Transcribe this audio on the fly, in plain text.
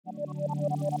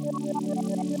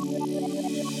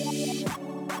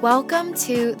Welcome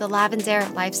to The Lavender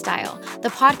Lifestyle, the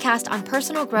podcast on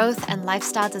personal growth and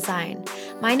lifestyle design.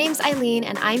 My name's Aileen,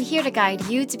 and I'm here to guide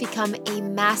you to become a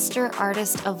master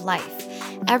artist of life.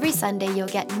 Every Sunday, you'll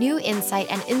get new insight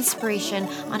and inspiration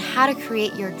on how to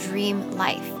create your dream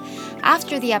life.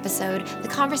 After the episode, the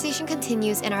conversation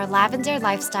continues in our Lavender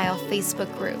Lifestyle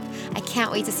Facebook group. I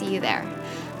can't wait to see you there.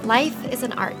 Life is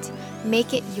an art.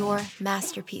 Make it your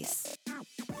masterpiece.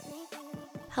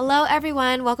 Hello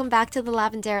everyone, welcome back to the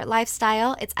Lavender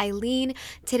Lifestyle. It's Aileen.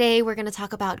 Today we're going to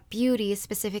talk about beauty,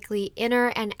 specifically inner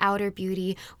and outer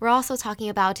beauty. We're also talking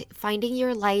about finding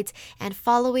your light and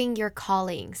following your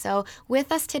calling. So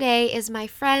with us today is my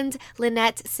friend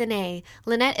Lynette Cenée.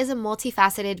 Lynette is a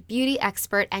multifaceted beauty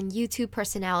expert and YouTube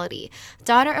personality,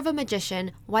 daughter of a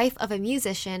magician, wife of a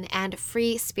musician, and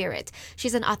free spirit.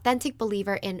 She's an authentic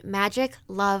believer in magic,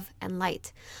 love, and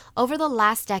light. Over the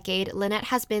last decade, Lynette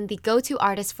has been the go-to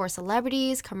artist for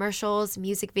celebrities, commercials,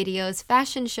 music videos,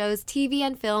 fashion shows, TV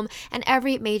and film, and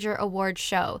every major award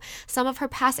show. Some of her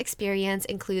past experience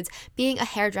includes being a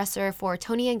hairdresser for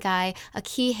Toni and Guy, a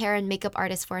key hair and makeup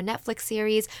artist for a Netflix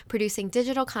series, producing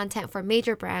digital content for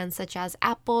major brands such as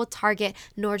Apple, Target,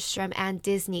 Nordstrom, and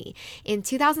Disney. In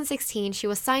 2016, she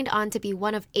was signed on to be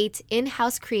one of 8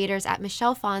 in-house creators at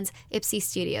Michelle Phan's Ipsy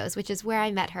Studios, which is where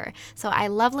I met her. So I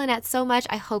love Lynette so much.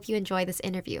 I hope you enjoy this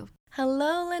interview.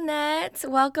 Hello, Lynette.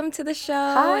 Welcome to the show.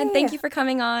 Hi. And thank you for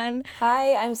coming on.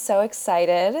 Hi, I'm so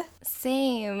excited.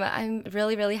 Same. I'm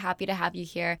really, really happy to have you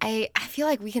here. I feel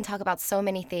like we can talk about so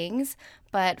many things,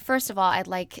 but first of all, I'd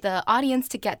like the audience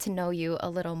to get to know you a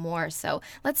little more. So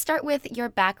let's start with your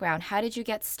background. How did you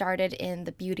get started in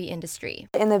the beauty industry?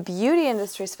 In the beauty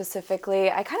industry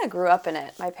specifically, I kind of grew up in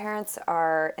it. My parents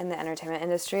are in the entertainment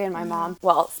industry, and my mom,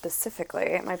 well,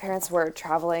 specifically, my parents were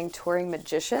traveling, touring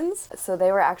magicians. So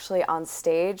they were actually on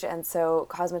stage, and so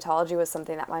cosmetology was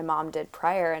something that my mom did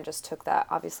prior and just took that,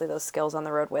 obviously, those skills on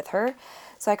the road with her.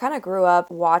 So I kind of grew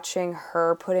up watching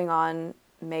her putting on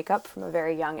makeup from a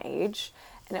very young age,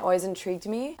 and it always intrigued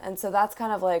me. And so that's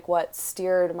kind of like what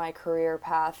steered my career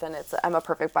path, and I'm a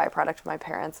perfect byproduct of my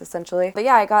parents, essentially. But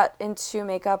yeah, I got into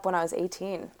makeup when I was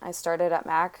 18. I started at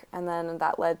MAC, and then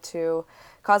that led to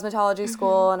cosmetology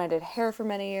school, and I did hair for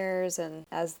many years, and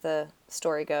as the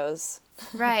story goes.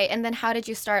 Right. And then how did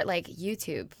you start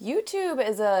YouTube? YouTube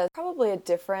is probably a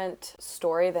different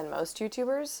story than most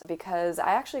YouTubers because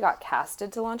I actually got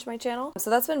casted to launch my channel.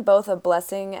 So that's been both a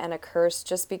blessing and a curse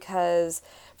just because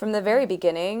from the very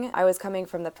beginning, I was coming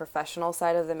from the professional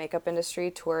side of the makeup industry,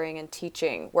 touring and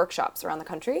teaching workshops around the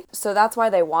country. So that's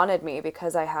why they wanted me,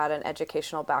 because I had an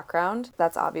educational background.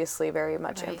 That's obviously very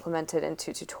much implemented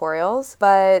into tutorials.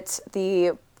 But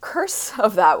the curse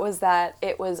of that was that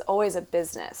it was always a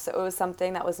business. So it was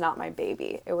something that was not my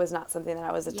baby. It was not something that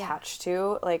I was attached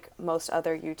to like most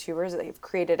other YouTubers. They've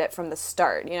created it from the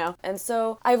start, And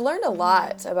so I've learned a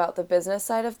lot about the business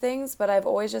side of things, but I've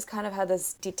always just kind of had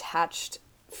this detached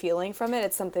feeling from it.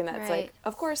 It's something that's like,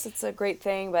 of course it's a great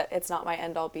thing, but it's not my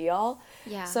end all be all.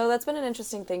 Yeah. So that's been an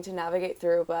interesting thing to navigate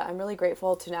through, but I'm really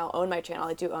grateful to now own my channel.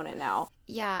 I do own it now.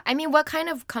 Yeah. I mean, what kind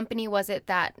of company was it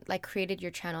that created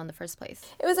your channel in the first place?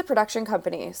 It was a production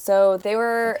company. So they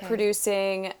were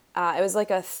producing, it was like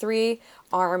a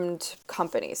 3-armed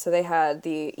company. So they had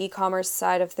the e-commerce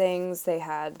side of things, they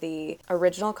had the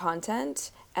original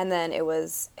content, and then it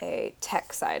was a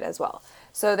tech side as well.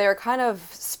 So they were kind of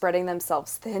spreading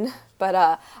themselves thin,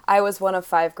 but I was one of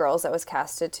 5 girls that was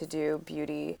casted to do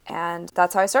beauty, and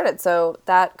that's how I started. So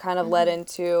that kind of led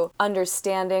into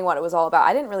understanding what it was all about.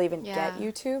 I didn't really even get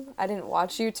YouTube. I didn't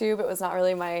watch YouTube. It was not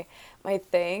really my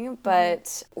thing,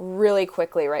 but really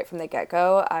quickly, right from the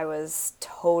get-go, I was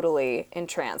totally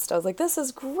entranced. I was like, this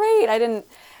is great. I didn't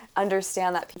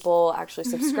understand that people actually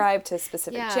subscribe to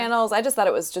specific channels. I just thought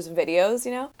it was just videos,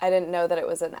 I didn't know that it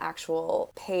was an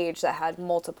actual page that had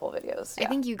multiple videos. I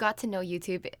think you got to know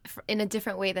YouTube in a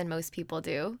different way than most people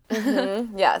do.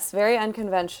 Yes, very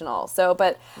unconventional. So,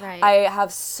 but I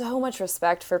have so much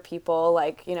respect for people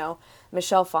like,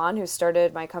 Michelle Phan, who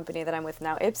started my company that I'm with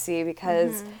now, Ipsy,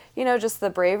 because, just the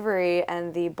bravery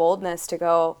and the boldness to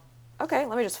go, okay,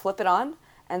 let me just flip it on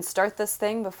and start this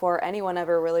thing before anyone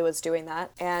ever really was doing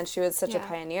that. And she was such a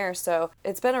pioneer. So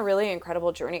it's been a really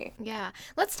incredible journey. Yeah.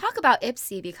 Let's talk about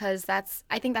Ipsy, because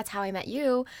I think that's how I met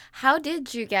you. How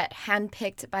did you get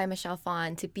handpicked by Michelle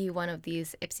Phan to be one of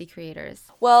these Ipsy creators?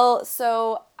 Well,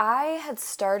 so I had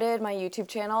started my YouTube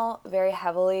channel very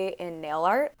heavily in nail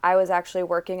art. I was actually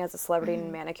working as a celebrity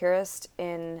manicurist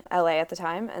in LA at the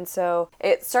time. And so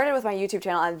it started with my YouTube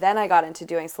channel, and then I got into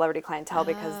doing celebrity clientele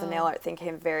because the nail art thing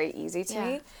came very easy to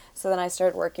me. So then I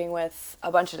started working with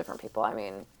a bunch of different people. I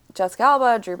mean, Jessica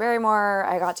Alba, Drew Barrymore.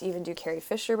 I got to even do Carrie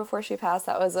Fisher before she passed.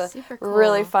 That was a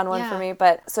really fun one for me.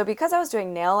 But so because I was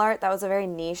doing nail art, that was a very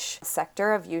niche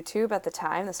sector of YouTube at the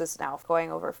time. This is now going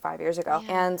over 5 years ago.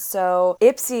 Yeah. And so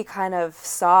Ipsy kind of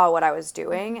saw what I was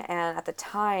doing. And at the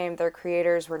time, their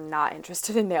creators were not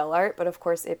interested in nail art. But of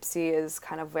course, Ipsy is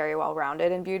kind of very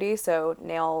well-rounded in beauty. So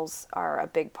nails are a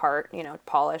big part, you know,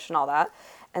 polish and all that.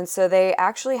 And so they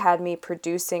actually had me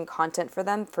producing content for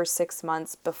them for 6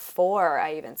 months before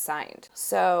I even signed.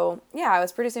 So yeah, I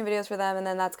was producing videos for them. And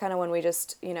then that's kind of when we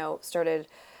just, you know, started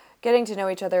getting to know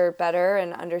each other better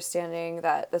and understanding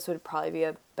that this would probably be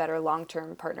a better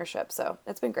long-term partnership. So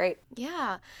it's been great.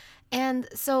 Yeah. And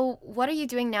so what are you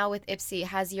doing now with Ipsy?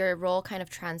 Has your role kind of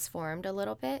transformed a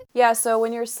little bit? Yeah, so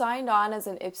when you're signed on as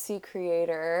an Ipsy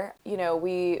creator, you know,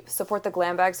 we support the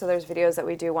glam bag, so there's videos that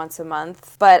we do once a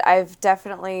month. But I've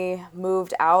definitely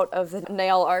moved out of the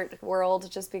nail art world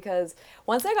just because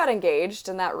once I got engaged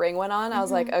and that ring went on, I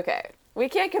was like, okay, we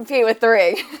can't compete with the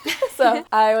ring. So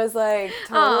I was like,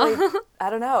 totally, I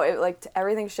don't know, it like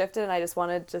everything shifted and I just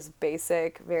wanted just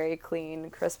basic, very clean,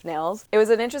 crisp nails. It was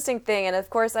an interesting thing. And of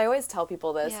course, I always tell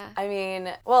people this. Yeah. I mean,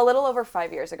 well, a little over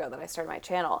 5 years ago that I started my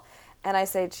channel. And I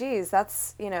say, geez,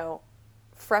 that's, you know,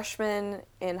 freshman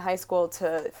in high school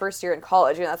to first year in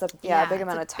college. You know, that's a big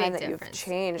amount of time that you've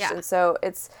changed. Yeah. And so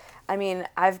it's, I mean,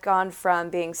 I've gone from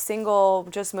being single,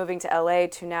 just moving to LA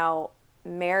to now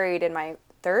married in my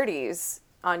 30s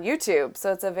on YouTube.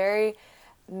 So it's a very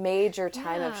major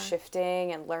time of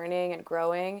shifting and learning and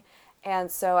growing. And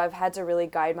so I've had to really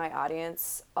guide my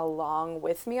audience along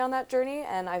with me on that journey.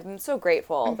 And I'm so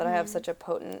grateful that I have such a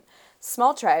potent,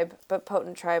 small tribe, but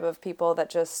potent tribe of people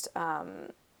that just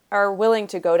are willing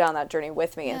to go down that journey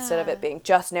with me instead of it being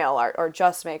just nail art or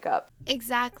just makeup.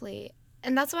 Exactly.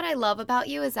 And that's what I love about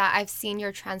you is that I've seen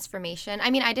your transformation.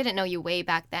 I mean, I didn't know you way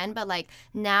back then, but like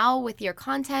now with your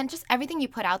content, just everything you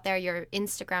put out there, your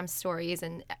Instagram stories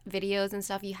and videos and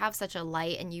stuff, you have such a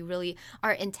light and you really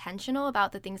are intentional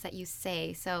about the things that you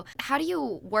say. So how do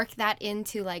you work that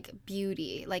into like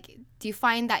beauty? Like, do you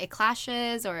find that it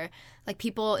clashes or like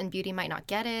people in beauty might not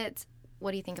get it? What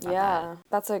do you think about that? Yeah,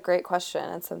 that's a great question.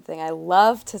 It's something I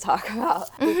love to talk about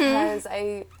because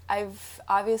I've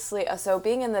obviously, so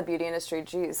being in the beauty industry,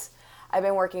 geez, I've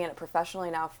been working in it professionally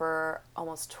now for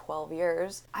almost 12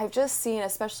 years. I've just seen,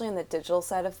 especially in the digital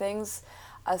side of things,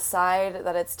 a side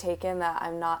that it's taken that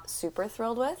I'm not super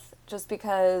thrilled with just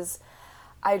because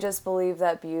I just believe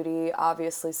that beauty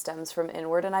obviously stems from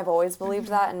inward, and I've always believed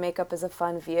that, and makeup is a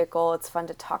fun vehicle. It's fun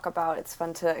to talk about, it's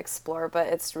fun to explore, but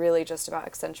it's really just about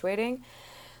accentuating.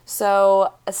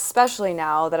 So especially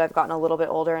now that I've gotten a little bit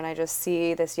older and I just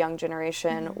see this young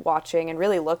generation watching and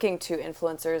really looking to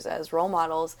influencers as role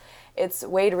models, it's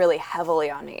weighed really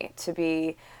heavily on me to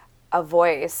be a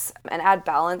voice and add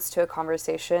balance to a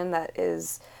conversation that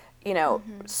is, you know,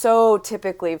 so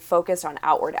typically focused on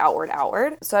outward.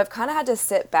 So I've kind of had to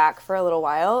sit back for a little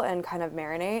while and kind of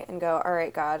marinate and go, all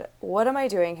right, God, what am I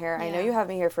doing here? Yeah. I know you have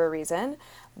me here for a reason,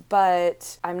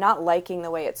 but I'm not liking the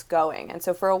way it's going. And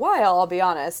so for a while, I'll be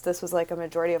honest, this was like a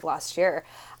majority of last year,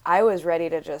 I was ready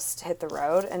to just hit the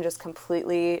road and just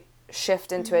completely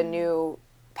shift into a new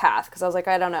path because I was like,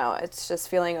 I don't know, it's just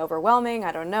feeling overwhelming.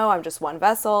 I don't know, I'm just one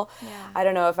vessel. Yeah. I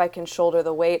don't know if I can shoulder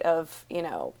the weight of, you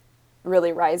know,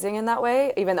 really rising in that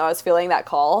way, even though I was feeling that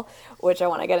call, which I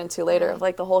want to get into later, of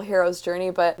like the whole hero's journey.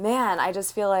 But man, I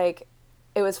just feel like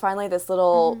it was finally this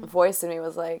little voice in me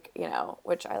was like, you know,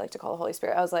 which I like to call the Holy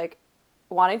Spirit. I was like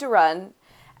wanting to run.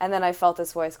 And then I felt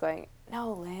this voice going,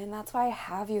 no, Lynn, that's why I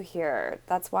have you here.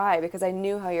 That's why, because I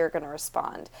knew how you're going to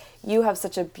respond. You have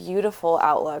such a beautiful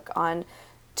outlook on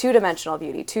two-dimensional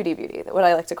beauty, 2D beauty, what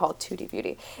I like to call 2D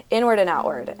beauty, inward and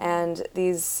outward. And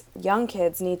these young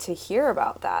kids need to hear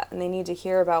about that, and they need to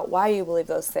hear about why you believe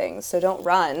those things. So don't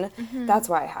run. That's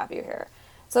why I have you here.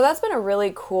 So that's been a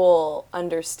really cool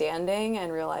understanding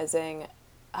and realizing,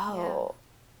 I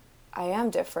am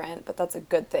different, but that's a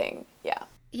good thing. Yeah.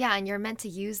 Yeah, and you're meant to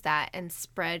use that and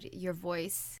spread your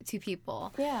voice to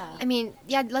people. Yeah. I mean,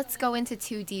 let's go into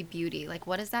 2D beauty. Like,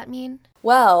 what does that mean?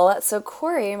 Well, so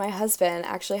Corey, my husband,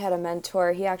 actually had a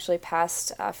mentor. He actually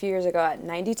passed a few years ago at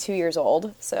 92 years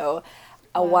old, so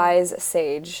a wise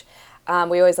sage.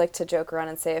 We always like to joke around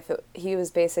and say he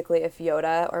was basically if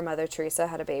Yoda or Mother Teresa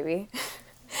had a baby,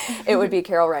 it would be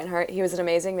Carol Reinhardt. He was an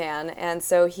amazing man, and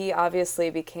so he obviously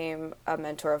became a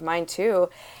mentor of mine too.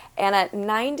 And at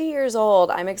 90 years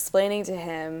old, I'm explaining to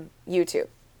him YouTube.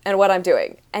 and what I'm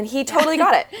doing. And he totally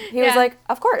got it. He was like,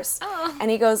 of course. Oh. And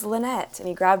he goes, Lynette, and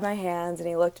he grabbed my hands and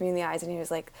he looked me in the eyes and he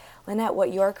was like, Lynette,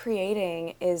 what you're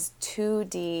creating is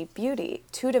 2D beauty,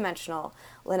 two-dimensional,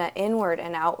 Lynette, inward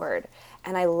and outward.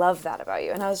 And I love that about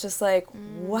you. And I was just like,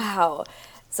 wow.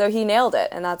 So he nailed it.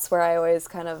 And that's where I always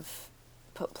kind of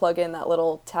plug in that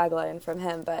little tagline from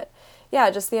him. But yeah,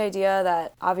 just the idea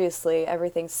that obviously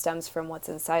everything stems from what's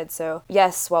inside. So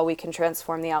yes, while we can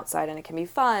transform the outside and it can be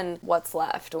fun, what's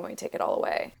left when we take it all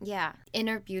away? Yeah,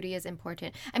 inner beauty is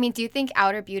important. I mean, do you think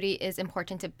outer beauty is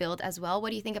important to build as well? What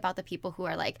do you think about the people who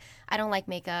are like, I don't like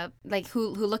makeup, like who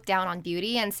look down on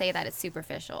beauty and say that it's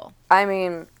superficial? I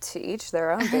mean, to each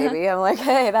their own, baby. I'm like,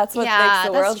 hey, that's what makes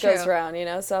the world goes round, you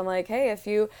know? So I'm like, hey, if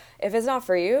it's not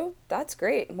for you, that's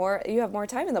great. You have more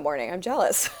time in the morning. I'm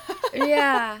jealous.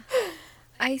 Yeah.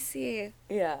 I see.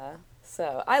 Yeah.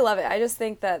 So I love it. I just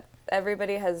think that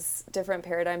everybody has different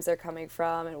paradigms they're coming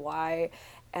from and why.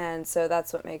 And so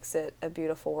that's what makes it a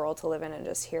beautiful world to live in and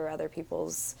just hear other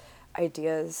people's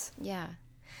ideas. Yeah.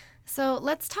 So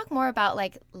let's talk more about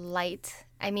like light.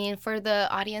 I mean, for the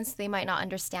audience, they might not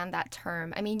understand that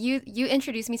term. I mean, you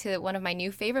introduced me to one of my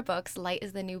new favorite books, Light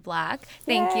is the New Black.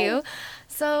 Thank you.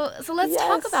 So let's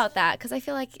talk about that, because I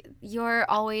feel like you're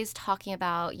always talking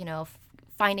about, you know,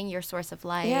 finding your source of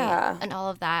light and all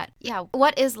of that. Yeah.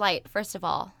 What is light, first of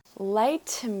all? Light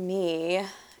to me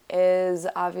is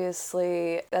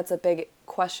obviously, that's a big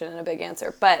question and a big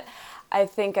answer, but I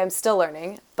think I'm still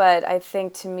learning. But I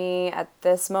think to me at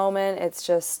this moment, it's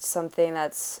just something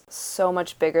that's so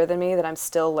much bigger than me that I'm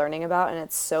still learning about, and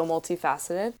it's so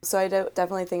multifaceted. So I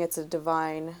definitely think it's a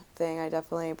divine thing. I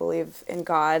definitely believe in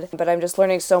God, but I'm just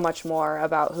learning so much more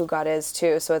about who God is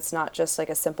too. So it's not just like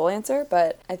a simple answer,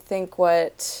 but I think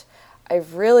what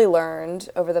I've really learned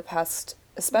over the past,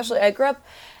 especially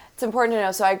it's important to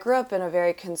know, so I grew up in a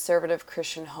very conservative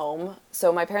Christian home.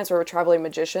 So my parents were traveling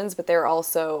magicians, but they were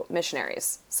also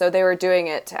missionaries. So they were doing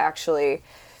it to actually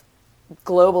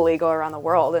globally go around the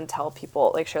world and tell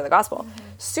people, like share the gospel.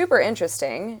 Super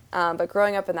interesting. But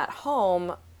growing up in that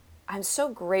home, I'm so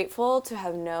grateful to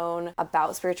have known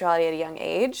about spirituality at a young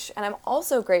age. And I'm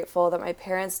also grateful that my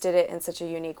parents did it in such a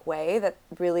unique way that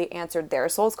really answered their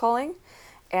soul's calling.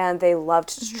 And they loved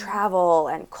to travel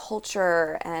and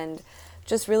culture and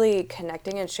just really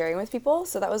connecting and sharing with people.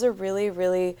 So that was a really,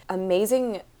 really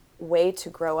amazing way to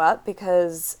grow up,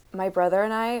 because my brother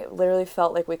and I literally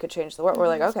felt like we could change the world. We're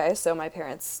like, okay, so my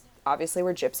parents obviously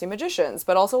were gypsy magicians,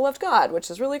 but also loved God,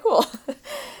 which is really cool.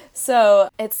 So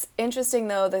it's interesting,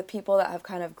 though, the people that have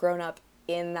kind of grown up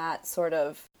in that sort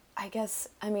of, I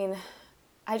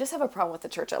just have a problem with the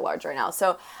church at large right now.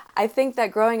 So I think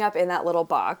that growing up in that little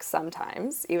box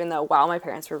sometimes, even though while my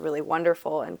parents were really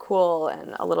wonderful and cool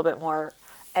and a little bit more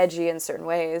edgy in certain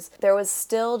ways, there was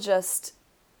still just,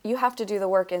 you have to do the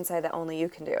work inside that only you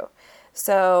can do.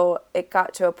 So it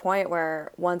got to a point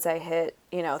where once I hit,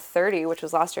 30, which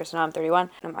was last year, so now I'm 31,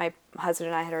 and my husband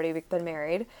and I had already been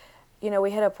married,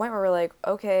 we hit a point where we're like,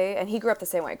 okay, and he grew up the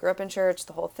same way, grew up in church,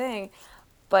 the whole thing.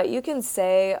 But you can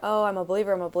say, oh, I'm a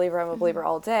believer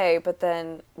all day, but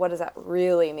then what does that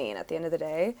really mean at the end of the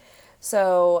day?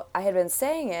 So I had been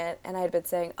saying it, and I had been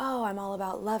saying, oh, I'm all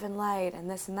about love and light and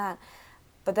this and that.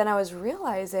 But then I was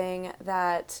realizing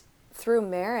that through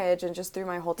marriage and just through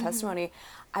my whole testimony,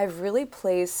 I've really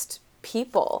placed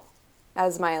people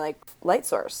as my light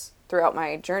source throughout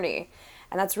my journey.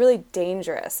 And that's really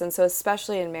dangerous. And so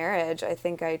especially in marriage, I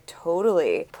think I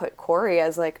totally put Corey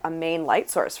as a main light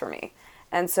source for me.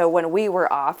 And so when we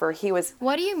were off, or he was...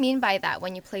 What do you mean by that,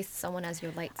 when you place someone as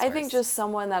your light source? I think just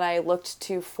someone that I looked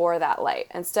to for that light.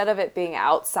 Instead of it being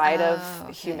outside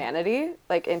of humanity,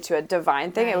 into a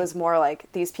divine thing, it was more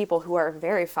like these people who are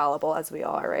very fallible, as we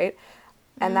all are, right?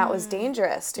 And that was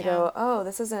dangerous to go, oh,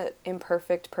 this is an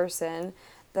imperfect person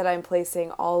that I'm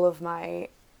placing all of my,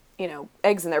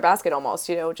 eggs in their basket almost,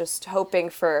 just hoping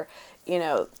for,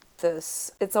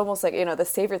 this, it's almost like, the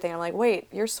savior thing. I'm like, wait,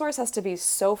 your source has to be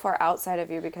so far outside of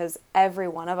you, because every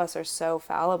one of us are so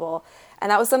fallible.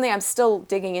 And that was something I'm still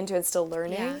digging into and still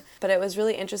learning. Yeah. But it was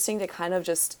really interesting to kind of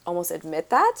just almost admit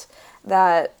that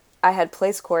I had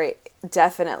placed Corey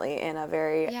definitely in a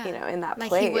very, in that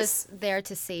place. He was there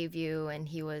to save you, and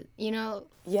he was,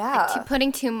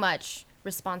 putting too much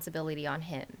responsibility on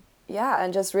him. Yeah.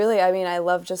 And just really, I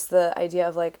love just the idea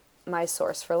of my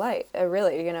source for light.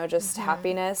 Really, just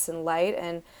happiness and light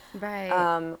and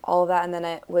all of that. And then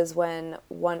it was when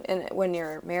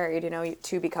you're married, you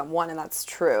two become one, and that's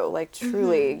true.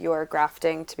 Truly, you're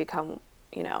grafting to become,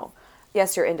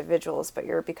 yes, you're individuals, but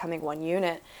you're becoming one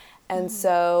unit. And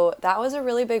so that was a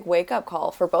really big wake-up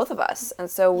call for both of us. And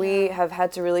so we have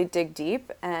had to really dig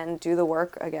deep and do the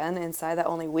work again inside that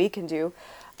only we can do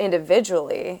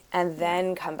individually, and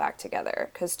then come back together.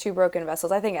 Because two broken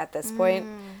vessels, I think at this point,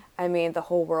 I mean, the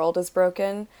whole world is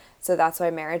broken. So that's why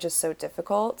marriage is so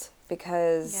difficult,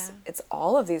 because it's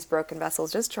all of these broken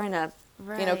vessels just trying to,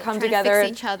 come together. To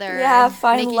fix each other.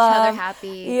 Find make love. each other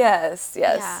happy. Yes.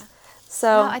 Yeah.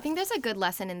 So I think there's a good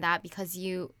lesson in that, because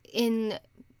in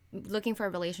looking for a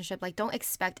relationship, like, don't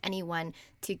expect anyone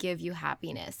to give you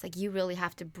happiness. Like, you really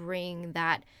have to bring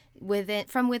that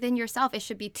from within yourself. It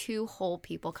should be two whole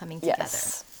people coming together.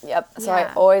 Yep. So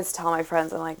I always tell my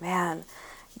friends, I'm like, man,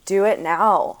 do it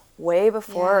now, way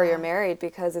before you're married,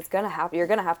 because it's going to happen. You're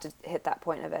going to have to hit that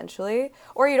point eventually,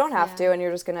 or you don't have to, and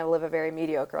you're just going to live a very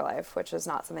mediocre life, which is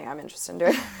not something I'm interested in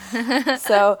doing.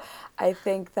 So I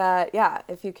think that,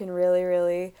 if you can really,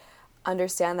 really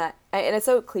understand that, and it's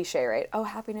so cliche, right? Oh,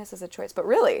 happiness is a choice. But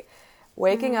really,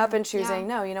 waking up and choosing,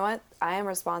 no, you know what? I am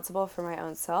responsible for my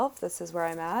own self. This is where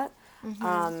I'm at.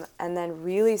 And then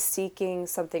really seeking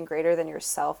something greater than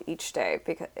yourself each day,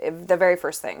 because the very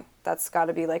first thing, that's got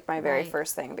to be like my very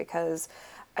first thing, because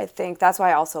I think that's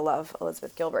why I also love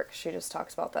Elizabeth Gilbert, 'cause she just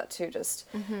talks about that too,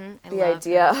 just the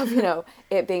idea of,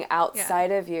 it being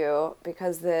outside of you,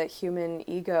 because the human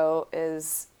ego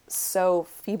is so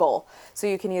feeble. So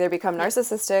you can either become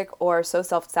narcissistic or so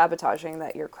self-sabotaging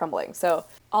that you're crumbling. So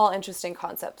all interesting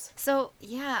concepts. So,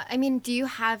 I mean, do you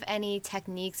have any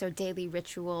techniques or daily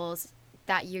rituals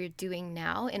that you're doing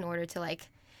now in order to, like,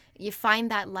 you find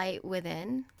that light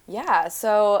within? Yeah.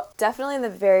 So definitely in the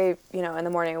very, in the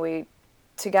morning, we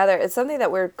together, it's something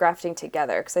that we're grafting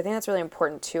together, because I think that's really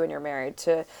important too when you're married,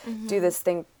 to do this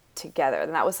thing together.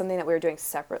 And that was something that we were doing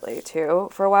separately too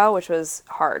for a while, which was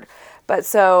hard. But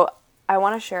so I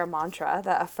want to share a mantra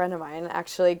that a friend of mine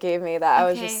actually gave me that I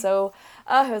was just so,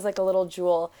 it was like a little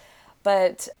jewel.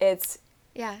 But it's,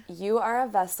 you are a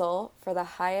vessel for the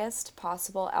highest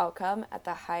possible outcome at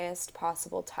the highest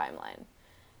possible timeline.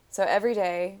 So every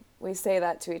day we say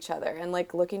that to each other, and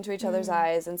like look into each other's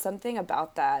eyes, and something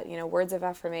about that, words of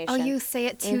affirmation. Oh, you say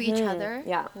it to each other?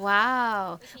 Yeah.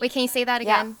 Wow. Wait, can you say that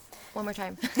again? One more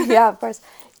time. Yeah, of course.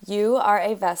 You are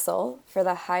a vessel for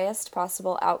the highest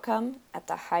possible outcome at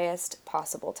the highest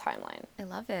possible timeline. I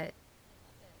love it.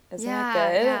 Isn't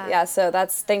that good? Yeah, so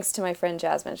that's thanks to my friend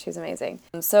Jasmine. She's amazing.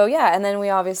 So and then we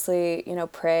obviously,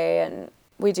 pray, and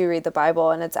we do read the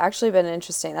Bible, and it's actually been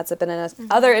interesting. That's been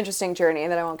another interesting journey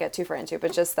that I won't get too far into,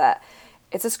 but just that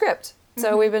it's a script.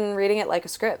 So we've been reading it like a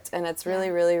script, and it's really,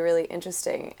 really, really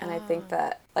interesting. And I think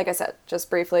that, like I said, just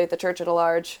briefly, the church at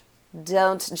large,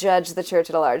 don't judge the church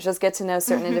at large. Just get to know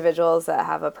certain individuals that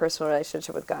have a personal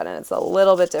relationship with God, and it's a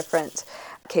little bit different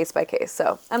case by case.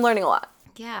 So I'm learning a lot.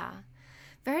 Yeah.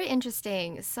 Very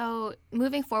interesting. So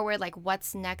moving forward, like,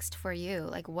 what's next for you?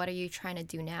 Like, what are you trying to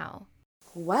do now?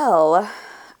 Well,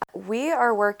 we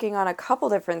are working on a couple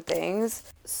different things.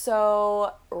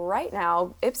 So right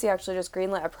now, Ipsy actually just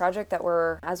greenlit a project that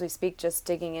we're, as we speak, just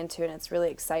digging into, and it's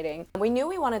really exciting. We knew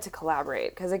we wanted to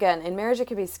collaborate, because again, in marriage it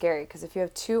can be scary, because if you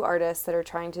have two artists that are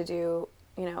trying to do,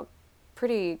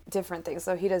 pretty different things.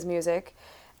 So he does music,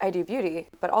 I do beauty,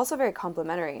 but also very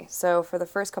complementary. So for the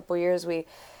first couple years, we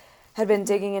had been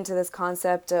digging into this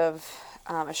concept of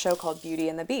a show called Beauty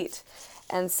and the Beat.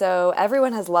 And so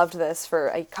everyone has loved this for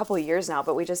a couple of years now,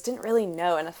 but we just didn't really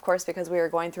know. And of course, because we were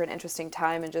going through an interesting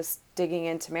time and just digging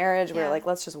into marriage, we were like,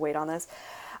 let's just wait on this.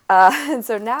 And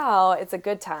so now it's a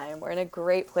good time. We're in a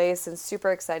great place and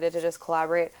super excited to just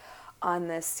collaborate on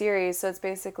this series. So it's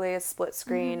basically a split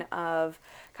screen of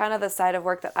kind of the side of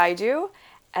work that I do,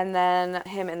 and then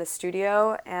him in the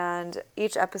studio. And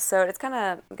each episode, it's kind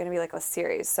of going to be like a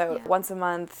series. So once a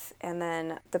month, and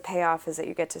then the payoff is that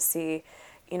you get to see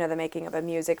the making of a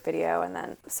music video, and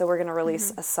then so we're going to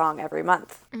release a song every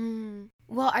month.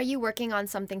 Well, are you working on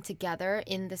something together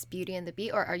in this Beauty and the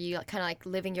Beat, or are you kind of like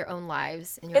living your own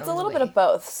lives in your It's own a little way? bit of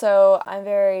both. So I'm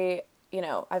very,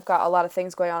 I've got a lot of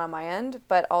things going on my end,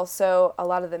 but also a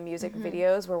lot of the music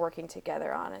videos we're working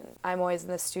together on, and I'm always in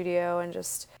the studio, and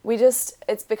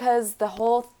it's because the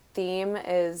whole theme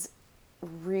is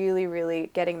really,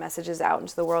 really getting messages out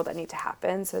into the world that need to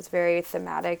happen. So it's very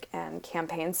thematic and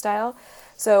campaign style.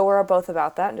 So we're both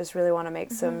about that, and just really want to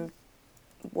make some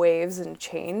waves and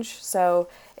change. So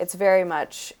it's very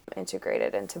much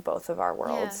integrated into both of our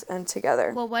worlds and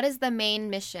together. Well, what is the main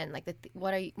mission? Like,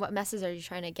 what message are you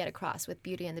trying to get across with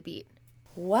Beauty and the Beat?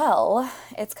 Well,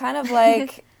 it's kind of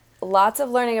like lots of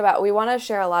learning about, we want to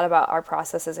share a lot about our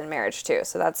processes in marriage too.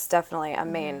 So that's definitely a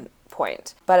main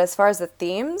point. But as far as the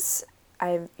themes,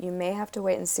 You may have to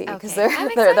wait and see because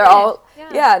Okay. they're all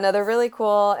they're really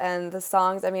cool, and the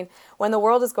songs. I mean, when the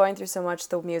world is going through so much,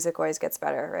 the music always gets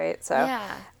better, right? So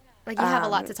like you have a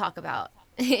lot to talk about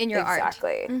in your art.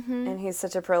 Exactly. And he's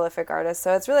such a prolific artist,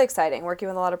 so it's really exciting working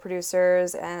with a lot of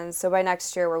producers. And so by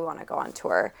next year we want to go on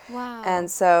tour. Wow.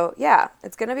 And so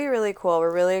it's going to be really cool.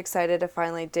 We're really excited to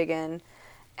finally dig in.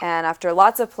 And after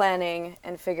lots of planning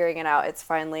and figuring it out, it's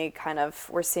finally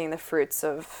we're seeing the fruits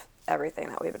of everything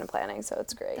that we've been planning, so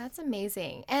it's great. That's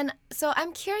amazing. And so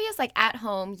I'm curious, like at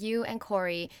home, you and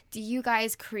Corey, do you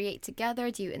guys create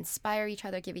together? Do you inspire each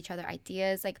other, give each other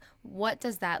ideas? Like, what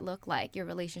does that look like, your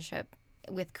relationship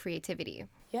with creativity?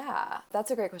 Yeah, that's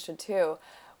a great question too.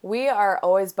 We are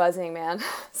always buzzing, man.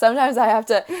 Sometimes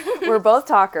we're both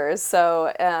talkers,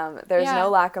 so there's no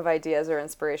lack of ideas or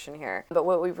inspiration here. But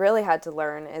what we've really had to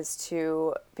learn is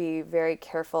to be very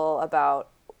careful about,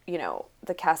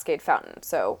 the cascade fountain.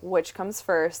 So which comes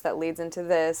first that leads into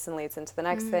this and leads into the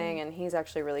next thing. And he's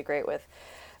actually really great with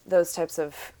those types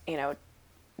of,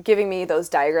 giving me those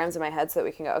diagrams in my head so that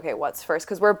we can go, okay, what's first?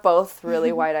 Because we're both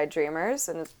really wide-eyed dreamers,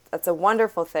 and that's a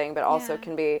wonderful thing, but also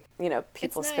can be,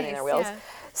 people spinning their wheels. Yeah.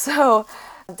 So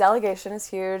delegation is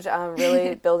huge.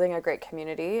 Really building a great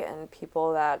community and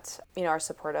people that, are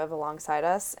supportive alongside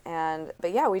us.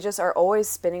 But we just are always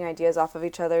spinning ideas off of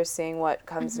each other, seeing what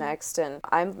comes next. And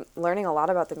I'm learning a lot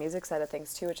about the music side of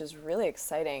things too, which is really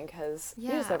exciting because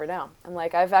you just never know. I'm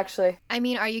like, I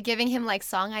mean, are you giving him like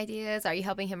song ideas? Are you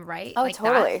helping him write? Oh, like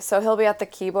totally. That? So he'll be at the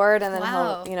keyboard and then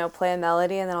he'll, play a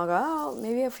melody, and then I'll go, oh,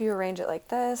 maybe if you arrange it like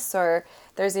this. Or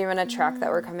there's even a track that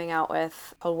we're coming out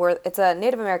with called it's a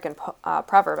Native American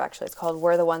proverb, actually. It's called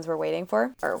 "We're the Ones We're Waiting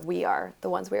For," or "We Are the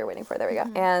Ones We Are Waiting For." There we go.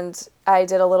 And I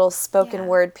did a little spoken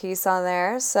word piece on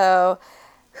there. So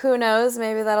who knows?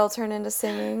 Maybe that'll turn into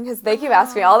singing, because they keep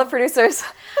asking me, all the producers.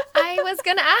 I was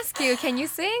going to ask you, can you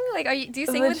sing? Like, do you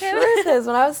sing with him? The truth is,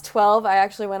 when I was 12, I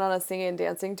actually went on a singing and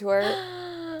dancing tour.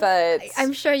 But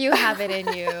I'm sure you have it in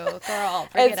you, girl.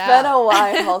 Bring it out. It's been a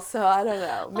while, so I don't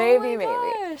know. Maybe.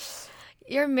 Gosh.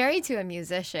 You're married to a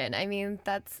musician. I mean,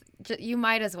 you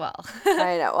might as well.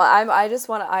 I know. Well,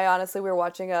 I honestly, we were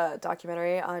watching a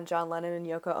documentary on John Lennon and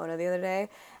Yoko Ono the other day,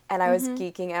 and I was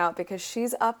geeking out because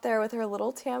she's up there with her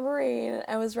little tambourine, and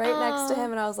I was right next to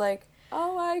him, and I was like,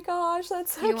 oh my gosh,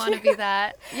 that's so cute. You want to be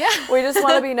that? Yeah. We just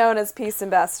want to be known as peace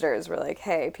ambassadors. We're like,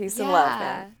 hey, peace and love,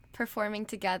 man. Performing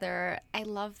together. I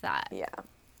love that. Yeah.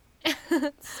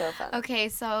 So fun. Okay,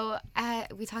 so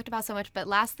we talked about so much, but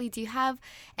lastly, do you have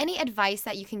any advice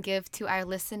that you can give to our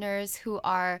listeners who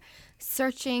are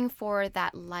searching for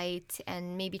that light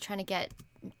and maybe trying to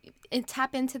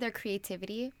tap into their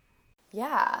creativity?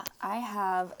 Yeah, I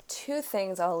have 2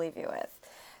 things I'll leave you with.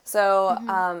 So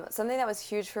something that was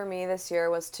huge for me this year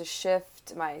was to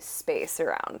shift my space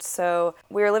around. So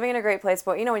we were living in a great place,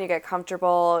 but when you get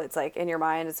comfortable, it's like in your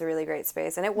mind, it's a really great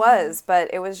space. And it was,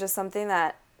 but it was just something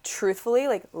that truthfully,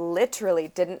 like literally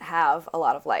didn't have a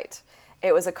lot of light.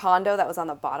 It was a condo that was on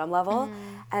the bottom level.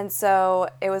 And so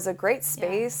it was a great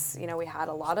space. Yeah. We had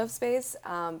a lot of space,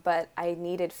 but I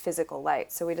needed physical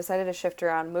light. So we decided to shift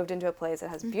around, moved into a place that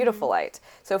has beautiful light.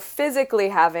 So physically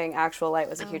having actual light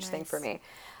was a huge thing for me.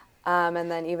 And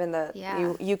then even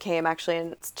you came actually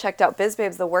and checked out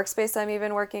BizBabes, the workspace I'm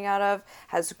even working out of,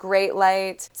 has great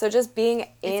light. So just being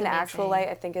in actual light,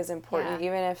 I think, is important. Yeah.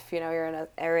 Even if, you're in an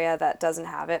area that doesn't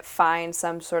have it, find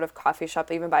some sort of coffee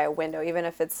shop, even by a window, even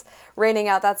if it's raining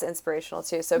out, that's inspirational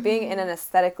too. So being in an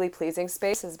aesthetically pleasing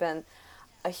space has been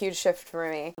a huge shift for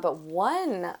me. But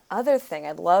one other thing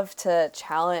I'd love to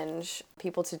challenge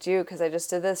people to do, because I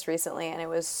just did this recently and it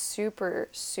was super,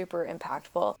 super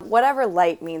impactful. Whatever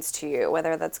light means to you,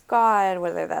 whether that's God,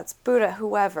 whether that's Buddha,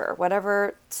 whoever,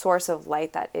 whatever source of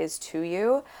light that is to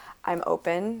you, I'm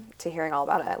open to hearing all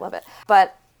about it. I love it.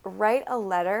 But write a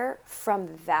letter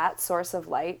from that source of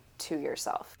light to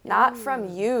yourself, not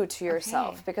from you to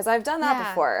yourself, because I've done that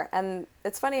before. And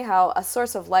it's funny how a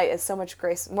source of light is so much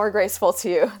more graceful to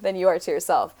you than you are to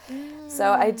yourself.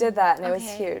 So I did that, and it was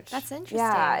huge. That's interesting.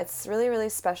 Yeah, it's really, really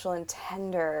special and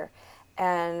tender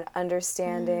and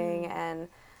understanding, and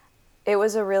it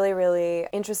was a really, really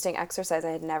interesting exercise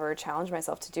I had never challenged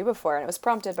myself to do before. And it was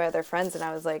prompted by other friends, and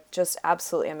I was like just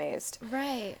absolutely amazed.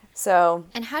 Right. So.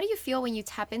 And how do you feel when you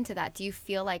tap into that? Do you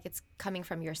feel like it's coming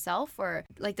from yourself, or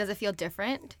like does it feel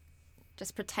different?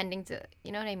 Just pretending to,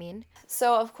 you know what I mean?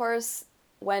 So of course,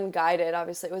 when guided,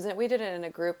 obviously we did it in a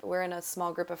group. We're in a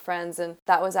small group of friends, and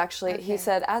that was actually, he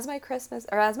said, as my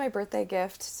birthday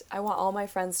gift, I want all my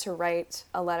friends to write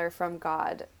a letter from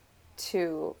God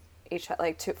to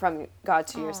from God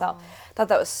to yourself. I thought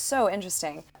that was so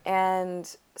interesting.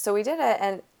 And so we did it.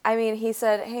 And I mean, he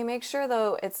said, hey, make sure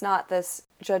though it's not this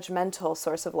judgmental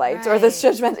source of light or this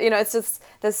judgmental, it's just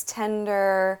this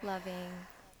tender,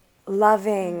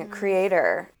 loving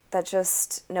creator that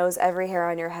just knows every hair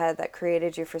on your head, that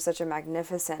created you for such a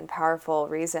magnificent, powerful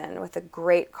reason with a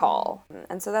great call.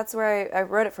 And so that's where I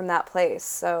wrote it from that place.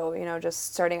 So,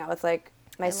 just starting out with like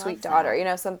my sweet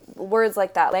daughter, some words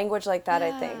like that, language like that,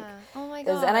 I think. Oh my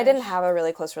gosh. And I didn't have a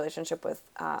really close relationship with,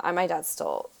 my dad's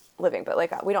still living, but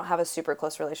like we don't have a super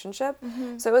close relationship.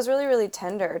 So it was really, really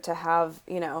tender to have,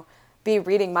 be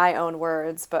reading my own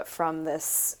words, but from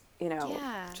this, really,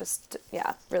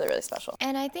 really special.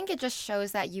 And I think it just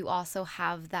shows that you also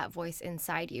have that voice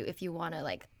inside you if you want to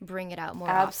like bring it out more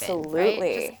often.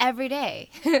 Absolutely. Just every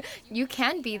day. You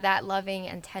can be that loving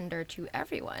and tender to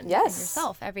everyone. Yes. And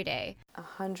yourself every day.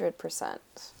 100%.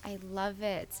 I love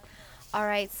it. All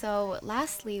right, so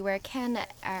lastly, where can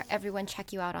everyone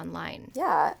check you out online?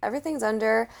 Yeah, everything's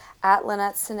under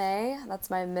 @Lynette Cenée. That's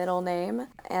my middle name.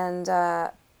 And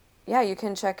you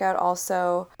can check out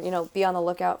also, be on the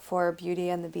lookout for Beauty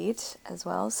and the Beat as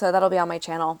well. So that'll be on my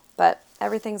channel. But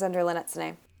everything's under Lynette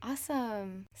Cenée.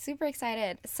 Awesome. Super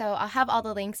excited. So I'll have all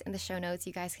the links in the show notes.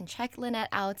 You guys can check Lynette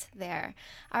out there.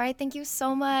 All right, thank you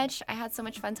so much. I had so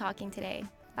much fun talking today.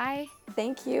 Bye.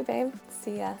 Thank you, babe.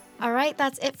 See ya. All right,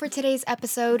 that's it for today's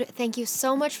episode. Thank you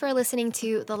so much for listening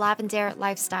to The Lavender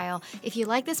Lifestyle. If you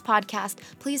like this podcast,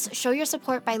 please show your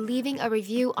support by leaving a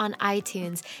review on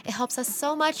iTunes. It helps us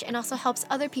so much and also helps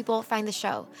other people find the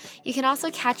show. You can also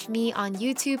catch me on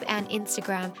YouTube and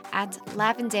Instagram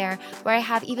 @Lavender, where I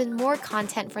have even more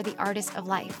content for the artist of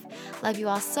life. Love you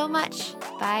all so much.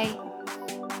 Bye.